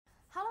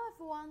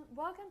everyone,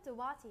 welcome to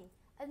Wati.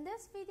 In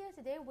this video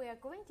today, we are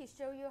going to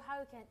show you how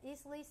you can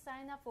easily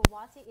sign up for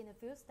Wati in a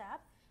few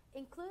steps,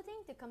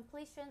 including the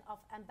completion of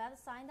embedded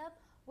sign up,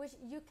 which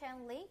you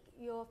can link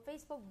your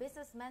Facebook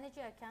Business Manager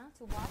account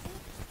to Wati,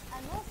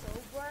 and also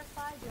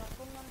verify your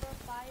phone number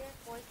via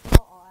voice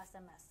call or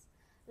SMS.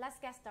 Let's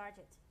get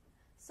started.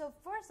 So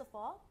first of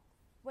all,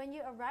 when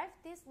you arrive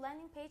this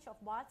landing page of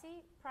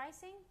Wati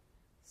pricing,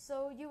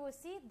 so you will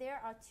see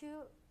there are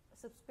two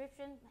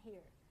subscriptions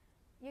here.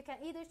 You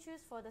can either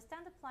choose for the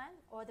standard plan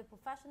or the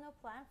professional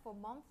plan for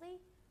monthly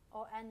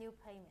or annual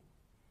payment.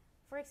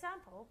 For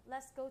example,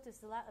 let's go to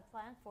select a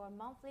plan for a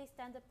monthly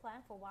standard plan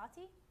for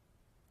Wati.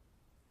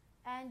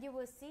 And you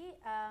will see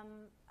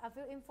a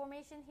few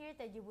information here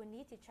that you will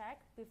need to check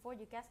before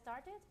you get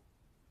started.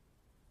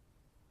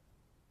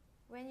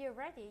 When you're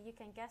ready, you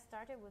can get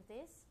started with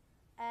this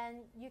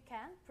and you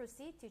can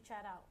proceed to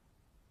chat out.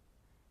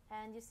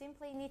 And you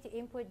simply need to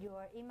input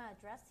your email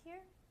address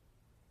here.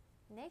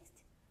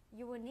 Next,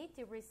 you will need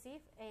to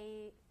receive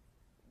a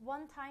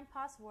one-time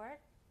password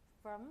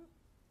from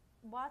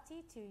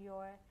Wati to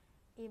your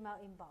email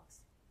inbox.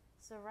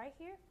 So right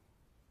here,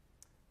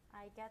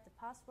 I get the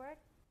password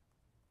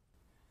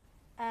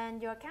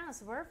and your account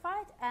is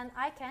verified and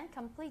I can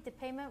complete the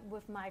payment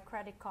with my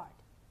credit card.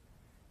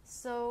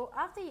 So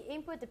after you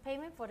input the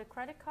payment for the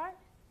credit card,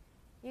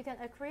 you can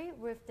agree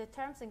with the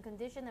terms and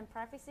conditions and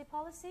privacy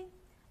policy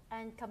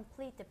and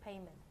complete the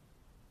payment.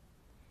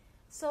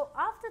 So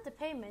after the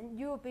payment,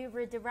 you will be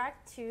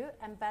redirected to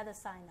embedded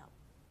sign up.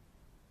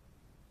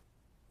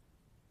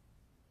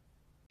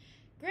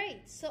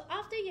 Great, so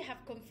after you have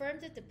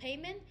confirmed the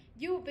payment,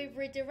 you will be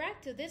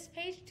redirected to this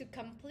page to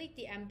complete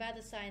the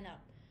embedded sign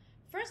up.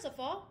 First of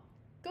all,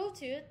 go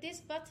to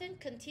this button,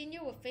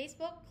 continue with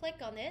Facebook,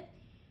 click on it.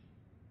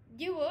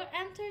 You will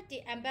enter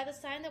the embedded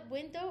sign up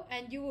window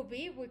and you will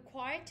be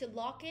required to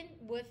log in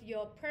with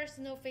your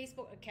personal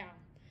Facebook account.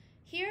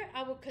 Here,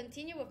 I will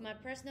continue with my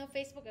personal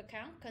Facebook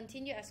account,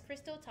 continue as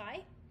Crystal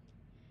Tai.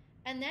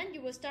 And then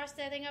you will start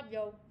setting up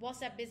your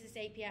WhatsApp Business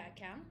API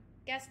account.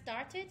 Get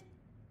started.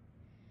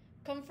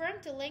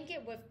 Confirm to link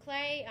it with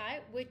Clay AI,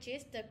 which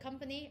is the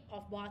company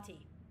of Wati.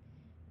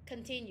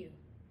 Continue.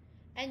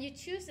 And you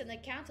choose an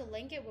account to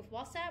link it with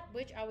WhatsApp,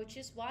 which I will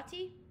choose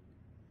Wati.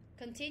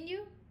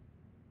 Continue.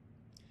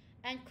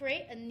 And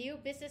create a new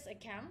business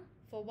account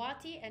for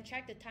Wati and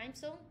check the time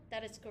zone.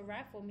 That is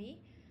correct for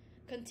me.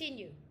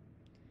 Continue.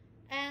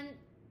 And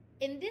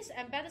in this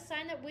embedded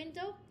sign up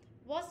window,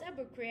 WhatsApp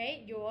will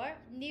create your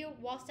new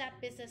WhatsApp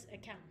business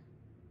account.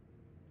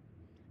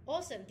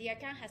 Awesome, the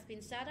account has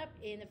been set up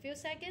in a few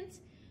seconds.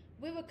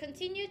 We will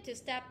continue to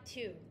step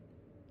 2,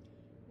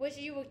 which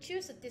you will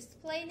choose a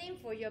display name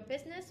for your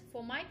business.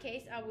 For my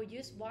case, I will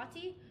use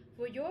Wati.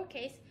 For your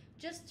case,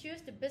 just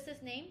choose the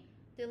business name,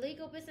 the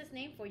legal business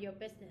name for your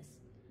business.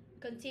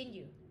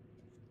 Continue.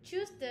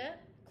 Choose the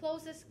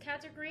closest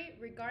category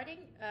regarding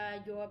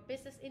your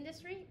business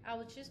industry. I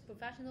will choose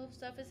professional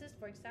services,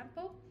 for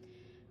example.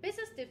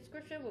 Business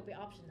description will be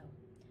optional.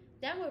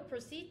 Then we'll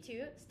proceed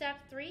to step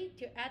 3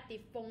 to add the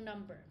phone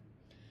number.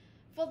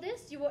 For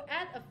this, you will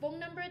add a phone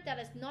number that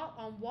is not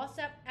on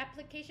WhatsApp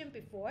application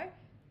before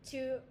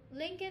to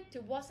link it to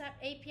WhatsApp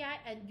API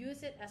and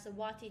use it as a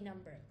Wati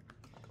number.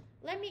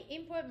 Let me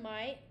input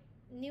my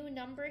new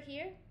number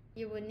here.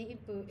 You will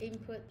need to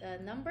input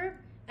a number.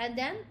 And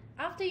then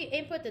after you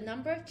input the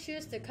number,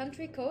 choose the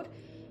country code.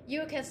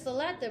 You can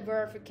select the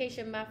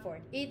verification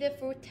method, either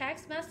through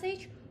text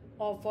message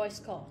or voice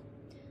call.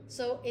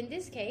 So in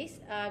this case,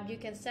 you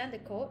can send the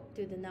code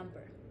to the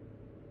number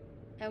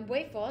and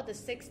wait for the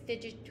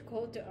 6-digit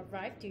code to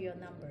arrive to your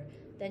number.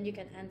 Then you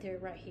can enter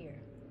it right here.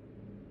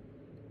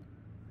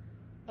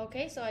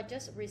 Okay, so I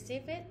just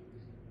received it.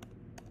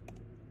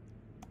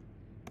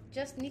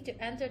 Just need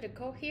to enter the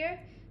code here.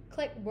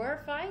 Click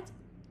verified.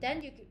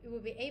 Then you will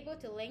be able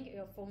to link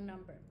your phone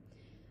number.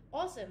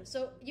 Awesome.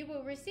 So you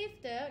will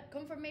receive the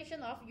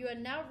confirmation of you are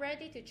now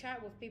ready to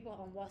chat with people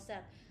on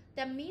WhatsApp.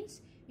 That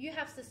means you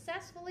have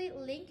successfully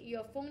linked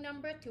your phone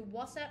number to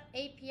WhatsApp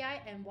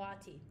API and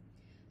Wati.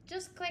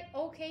 Just click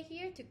OK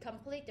here to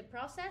complete the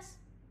process.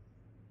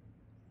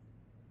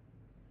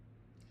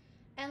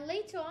 And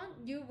later on,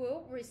 you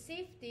will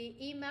receive the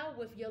email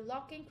with your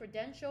login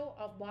credential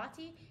of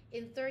Wati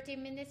in 30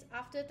 minutes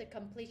after the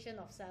completion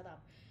of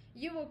setup.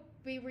 You will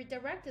be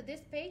redirected to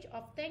this page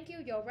of thank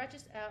you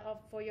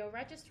for your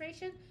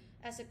registration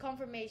as a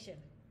confirmation.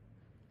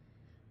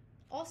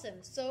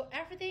 Awesome, so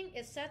everything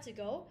is set to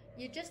go.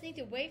 You just need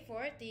to wait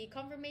for the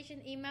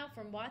confirmation email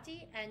from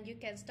Wati and you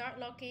can start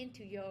logging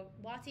to your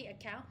Wati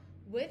account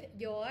with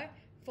your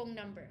phone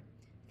number.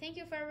 Thank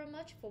you very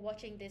much for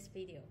watching this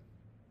video.